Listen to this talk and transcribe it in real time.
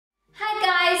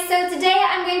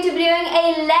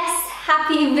a less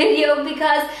happy video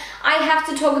because I have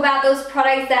to talk about those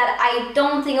products that I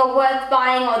don't think are worth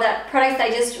buying, or that products I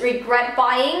just regret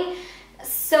buying.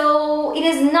 So it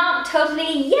is not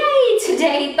totally yay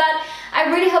today, but I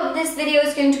really hope this video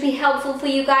is going to be helpful for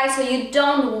you guys so you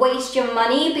don't waste your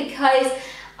money, because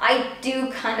I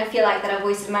do kind of feel like that I've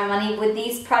wasted my money with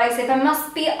these products, if I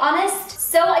must be honest.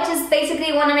 So I just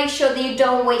basically want to make sure that you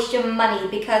don't waste your money,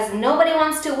 because nobody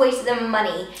wants to waste their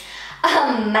money.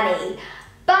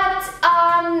 But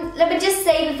let me just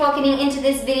say before getting into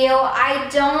this video, I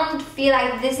don't feel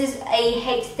like this is a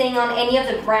hate thing on any of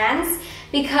the brands,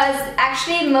 because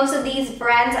actually most of these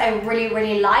brands I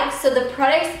really like. So the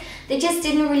products, they just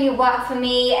didn't really work for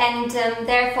me, and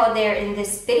therefore they're in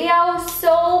this video.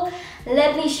 So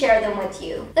let me share them with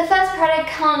you. The first product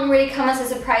can't really come as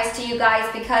a surprise to you guys,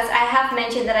 because I have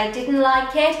mentioned that I didn't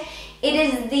like it. It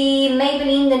is the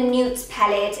Maybelline the Nudes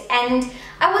palette, and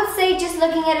I would say, just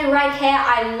looking at it right here,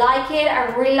 I like it. I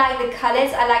really like the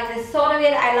colors. I like the thought of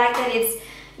it. I like that it's,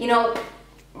 you know,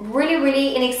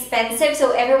 really inexpensive,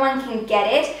 so everyone can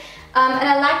get it. And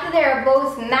I like that there are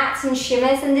both mattes and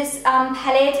shimmers in this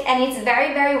palette, and it's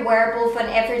very wearable for an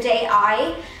everyday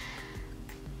eye.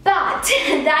 But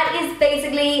that is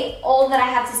basically all that I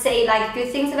have to say, like,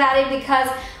 good things about it, because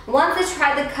once I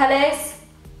tried the colors,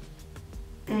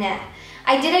 nah.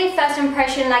 I did a first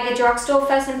impression, like a drugstore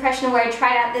first impression, where I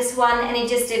tried out this one and it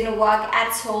just didn't work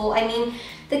at all. I mean,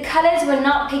 the colors were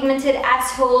not pigmented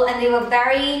at all, and they were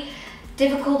very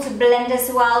difficult to blend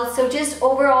as well. So just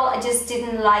overall, I just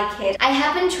didn't like it. I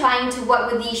have been trying to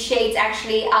work with these shades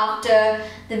actually after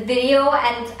the video,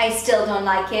 and I still don't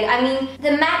like it. I mean,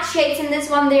 the matte shades in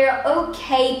this one, they're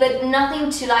okay, but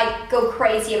nothing to like go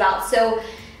crazy about. So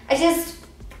I just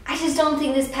don't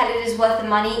think this palette is worth the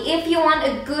money. If you want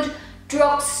a good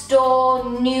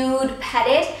drugstore nude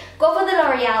palette, go for the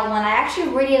L'Oreal one. I actually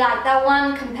really like that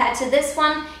one compared to this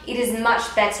one. It is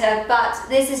much better, but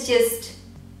this is just,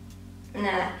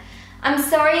 nah. I'm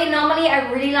sorry, normally I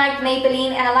really like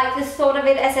Maybelline and I like the thought of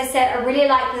it. As I said, I really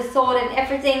like the thought and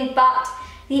everything, but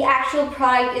the actual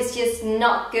product is just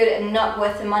not good and not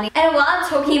worth the money. And while I'm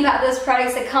talking about those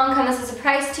products that can't come as a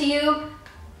surprise to you,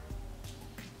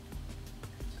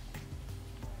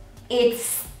 it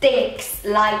stinks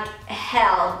like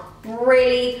hell.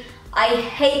 Really, I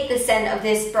hate the scent of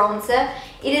this bronzer.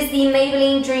 It is the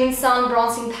Maybelline Dream Sun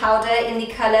Bronzing Powder in the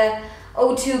color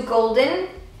 02 Golden.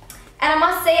 And I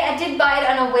must say, I did buy it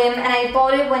on a whim, and I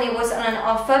bought it when it was on an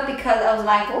offer, because I was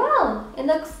like, wow, it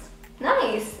looks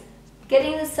nice.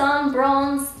 Getting the sun,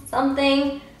 bronze,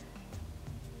 something.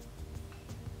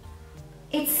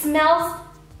 It smells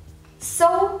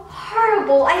so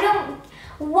horrible.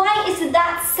 Why is it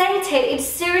that scented? It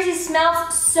seriously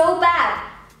smells so bad.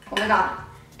 Oh my god.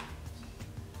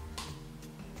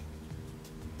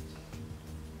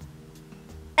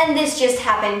 And this just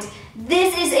happened.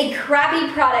 This is a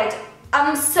crappy product.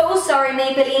 I'm so sorry,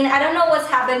 Maybelline. I don't know what's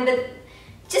happened, but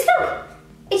just look.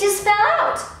 It just fell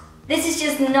out. This is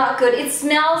just not good. It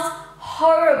smells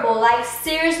horrible, like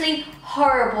seriously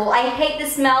horrible. I hate the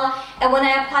smell, and when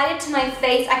I applied it to my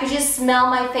face, I could just smell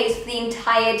my face for the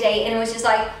entire day, and it was just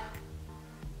like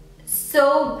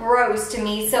so gross to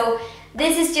me. So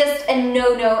this is just a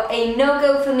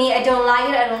no-go for me. I don't like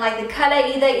it. I don't like the color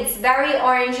either. It's very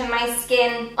orange on my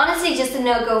skin. Honestly, just a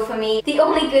no-go for me. The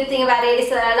only good thing about it is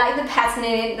that I like the pattern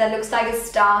in it that looks like a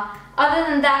star. Other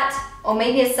than that, or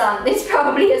maybe a sun. It's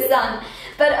probably a sun.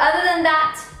 But other than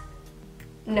that,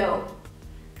 no.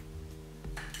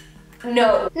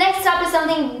 No. Next up is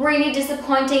something really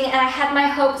disappointing, and I had my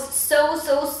hopes so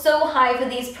high for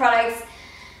these products.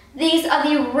 These are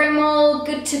the Rimmel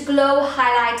Good to Glow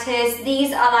highlighters.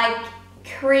 These are like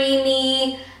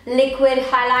creamy liquid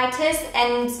highlighters,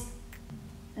 and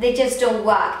they just don't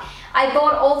work. I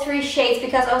bought all 3 shades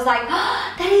because I was like,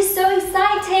 oh, that is so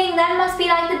exciting. That must be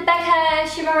like the Birger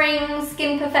shimmering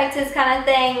skin perfectors kind of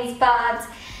things, but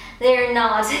they're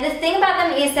not. The thing about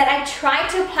them is that I tried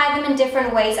to apply them in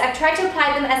different ways. I've tried to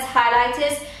apply them as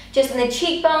highlighters just on the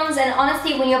cheekbones, and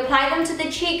honestly, when you apply them to the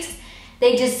cheeks,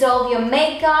 they dissolve your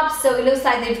makeup, so it looks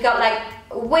like they've got like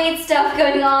weird stuff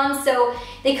going on, so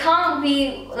they can't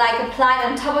be like applied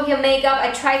on top of your makeup.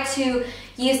 I tried to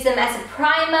use them as a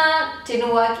primer,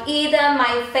 didn't work either.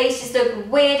 My face just looked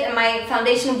weird, and my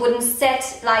foundation wouldn't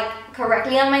set like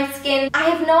correctly on my skin. I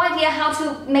have no idea how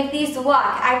to make these work.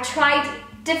 I've tried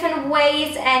different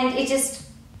ways, and it just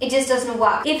doesn't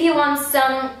work. If you want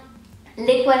some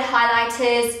liquid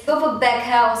highlighters, go for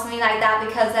Birger or something like that,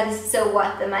 because that is so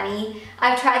worth the money.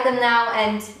 I've tried them now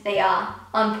and they are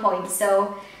on point.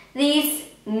 So these,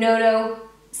 no,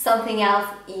 something else,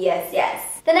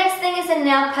 yes. The next thing is a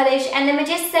nail polish, and let me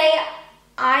just say,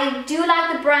 I do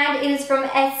like the brand. It is from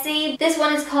Essie. This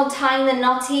one is called Tying the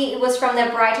Knottie. It was from their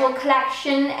bridal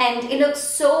collection and it looks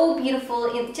so beautiful.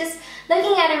 It just,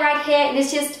 looking at it right here, it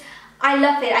is just, I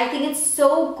love it. I think it's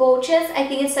so gorgeous. I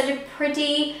think it's such a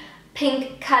pretty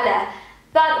pink color.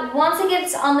 But once it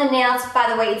gets on the nails, by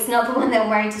the way, it's not the one that I'm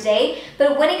wearing today,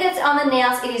 but when it gets on the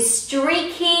nails, it is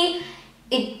streaky.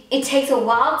 It takes a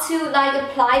while to like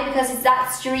apply because it's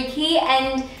that streaky,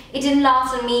 and it didn't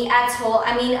last on me at all.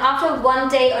 I mean, after one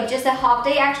day or just a half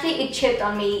day, actually, it chipped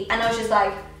on me, and I was just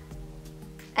like,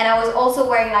 and I was also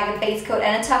wearing like a base coat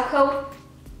and a top coat.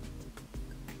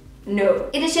 No.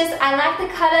 It is just, I like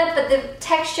the color, but the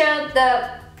texture,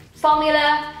 the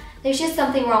formula, there's just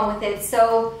something wrong with it.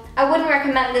 So I wouldn't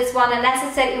recommend this one, and as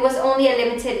I said, it was only a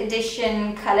limited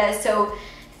edition color, so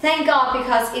thank God,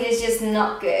 because it is just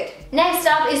not good. Next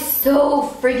up is so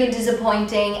freaking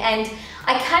disappointing, and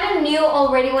I kind of knew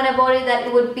already when I bought it that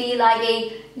it would be like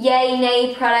a yay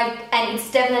nay product, and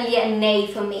it's definitely a nay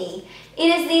for me. It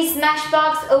is the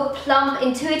Smashbox O-Plump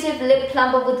Intuitive Lip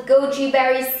Plumper with Goji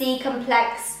Berry C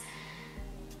Complex.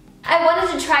 I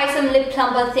wanted to try some lip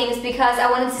plumper things because I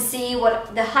wanted to see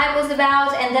what the hype was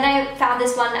about, and then I found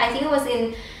this one, I think it was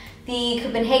in the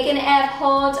Copenhagen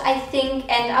airport, I think,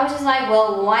 and I was just like,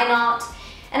 well, why not?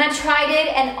 And I tried it,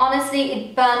 and honestly,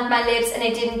 it burned my lips, and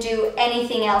it didn't do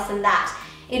anything else than that.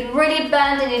 It really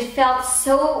burned, and it felt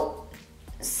so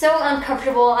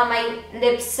uncomfortable on my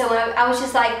lips, so I was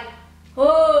just like,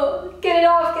 oh, get it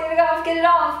off, get it off, get it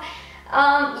off.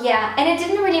 Yeah, and it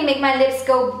didn't really make my lips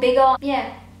go bigger.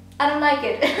 Yeah, I don't like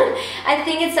it. I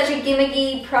think it's such a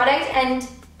gimmicky product, and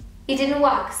it didn't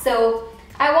work, so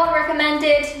I won't recommend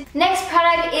it. Next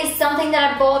product is something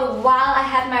that I bought while I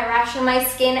had my rash on my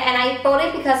skin, and I bought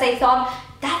it because I thought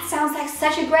that sounds like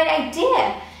such a great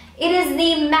idea. It is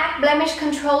the MAC Blemish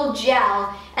Control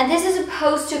Gel, and this is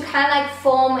supposed to kind of like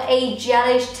form a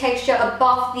gelish texture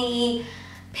above the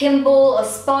pimple or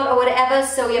spot or whatever,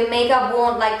 so your makeup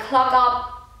won't like clog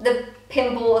up the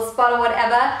pimple or spot or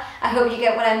whatever. I hope you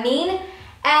get what I mean.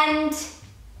 And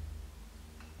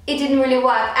it didn't really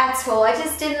work at all. I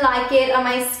just didn't like it on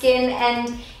my skin,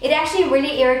 and it actually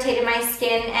really irritated my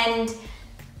skin, and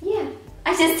yeah,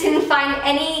 I just didn't find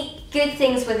any good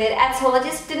things with it at all. I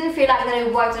just didn't feel like that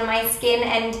it worked on my skin,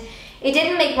 and it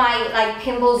didn't make my like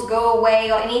pimples go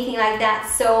away or anything like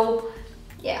that. So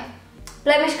yeah,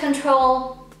 blemish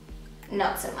control,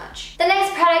 not so much. The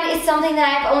next product is something that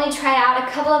I've only tried out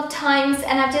a couple of times,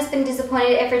 and I've just been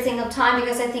disappointed every single time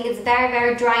because I think it's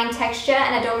very dry in texture,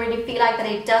 and I don't really feel like that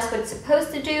it does what it's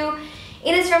supposed to do.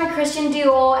 It is from Christian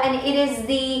Dior, and it is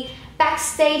the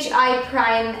Backstage Eye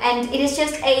Prime, and it is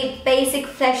just a basic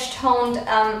flesh toned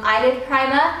eyelid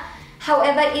primer.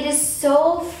 However, it is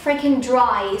so freaking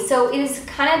dry, so it is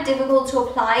kind of difficult to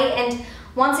apply, and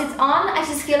once it's on, I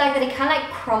just feel like that it kind of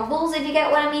like crumbles, if you get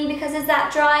what I mean, because it's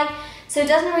that dry. So it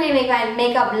doesn't really make my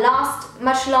makeup last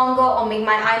much longer or make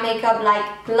my eye makeup like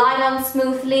glide on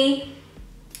smoothly.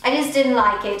 I just didn't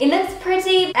like it. It looks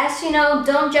pretty. As you know,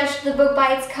 don't judge the book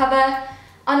by its cover.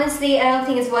 Honestly, I don't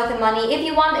think it's worth the money. If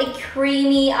you want a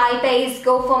creamy eye base,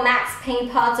 go for MAC's Paint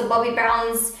Pots or Bobbi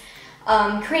Brown's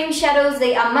cream shadows.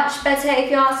 They are much better if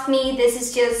you ask me. This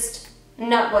is just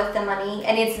not worth the money,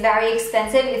 and it's very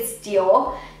expensive. It's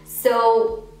Dior.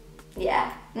 So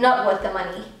yeah, not worth the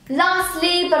money.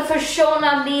 Lastly, but for sure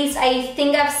not least, I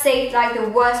think I've saved like the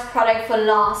worst product for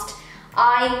last.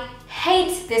 I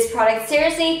hate this product,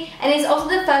 seriously, and it's also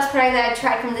the first product that I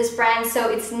tried from this brand, so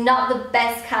it's not the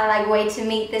best kind of like way to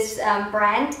meet this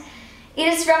brand. It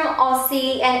is from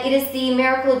Aussie, and it is the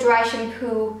Miracle Dry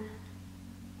Shampoo.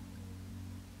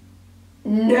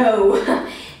 No!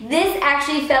 This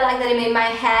actually felt like that it made my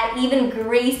hair even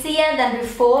greasier than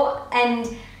before, and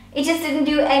it just didn't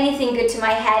do anything good to my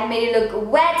hair. It made it look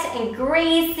wet and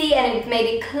greasy, and it made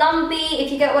it clumpy,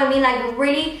 if you get what I mean, like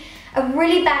a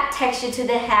really bad texture to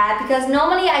the hair, because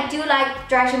normally I do like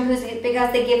dry shampoos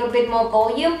because they give a bit more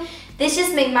volume. This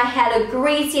just made my hair look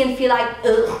greasy and feel like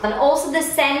ugh. And also the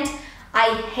scent,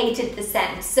 I hated the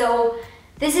scent. So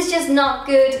this is just not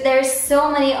good. There's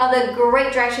so many other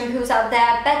great dry shampoos out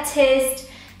there. Batiste,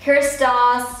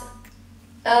 Kerastase,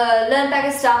 Learn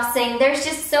Better Stuff Sing. There's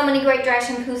just so many great dry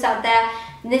shampoos out there.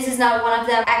 This is not one of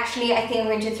them. Actually, I think I'm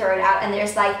going to throw it out, and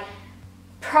there's like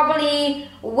probably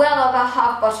well over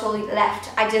half bottle left.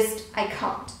 I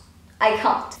can't.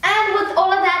 And with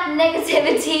all of that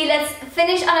negativity, let's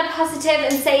finish on a positive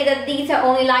and say that these are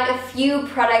only like a few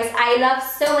products. I love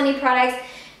so many products.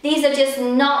 These are just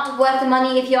not worth the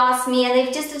money if you ask me, and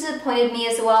they've just disappointed me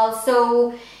as well.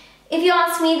 So if you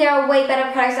ask me, there are way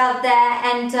better products out there,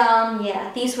 and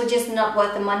yeah, these were just not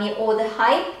worth the money or the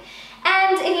hype. And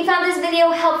And if you found this video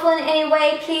helpful in any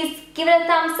way, please give it a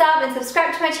thumbs up and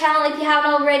subscribe to my channel if you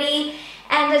haven't already.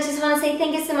 And I just want to say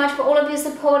thank you so much for all of your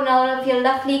support and all of your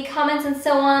lovely comments and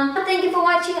so on. Thank you for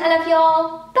watching. I love you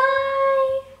all. Bye!